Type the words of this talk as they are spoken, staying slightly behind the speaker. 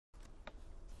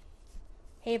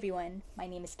Hey everyone, my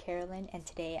name is Carolyn and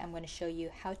today I'm going to show you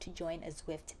how to join a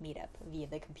Zwift meetup via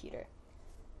the computer.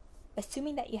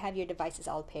 Assuming that you have your devices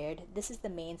all paired, this is the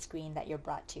main screen that you're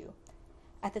brought to.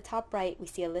 At the top right, we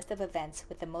see a list of events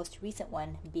with the most recent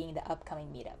one being the upcoming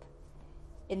meetup.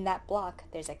 In that block,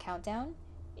 there's a countdown.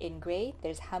 In gray,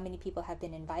 there's how many people have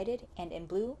been invited, and in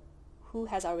blue, who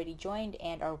has already joined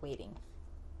and are waiting.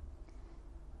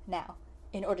 Now,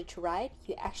 in order to ride,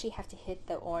 you actually have to hit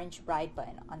the orange ride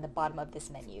button on the bottom of this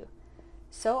menu.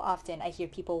 So often I hear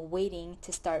people waiting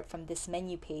to start from this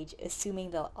menu page,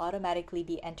 assuming they'll automatically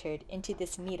be entered into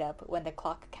this meetup when the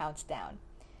clock counts down.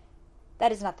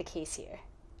 That is not the case here.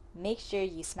 Make sure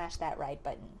you smash that ride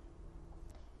button.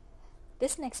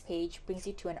 This next page brings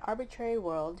you to an arbitrary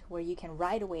world where you can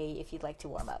ride away if you'd like to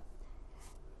warm up.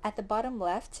 At the bottom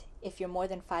left, if you're more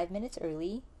than 5 minutes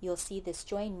early, you'll see this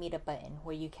Join Meetup button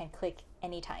where you can click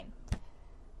anytime.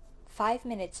 5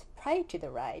 minutes prior to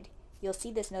the ride, you'll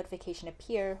see this notification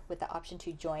appear with the option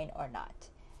to join or not.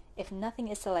 If nothing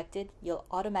is selected, you'll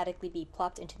automatically be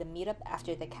plopped into the meetup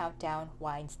after the countdown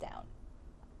winds down.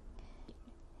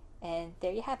 And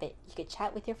there you have it. You could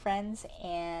chat with your friends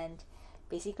and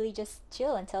basically just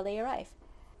chill until they arrive.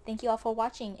 Thank you all for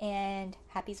watching and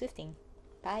happy Zwifting.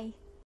 Bye!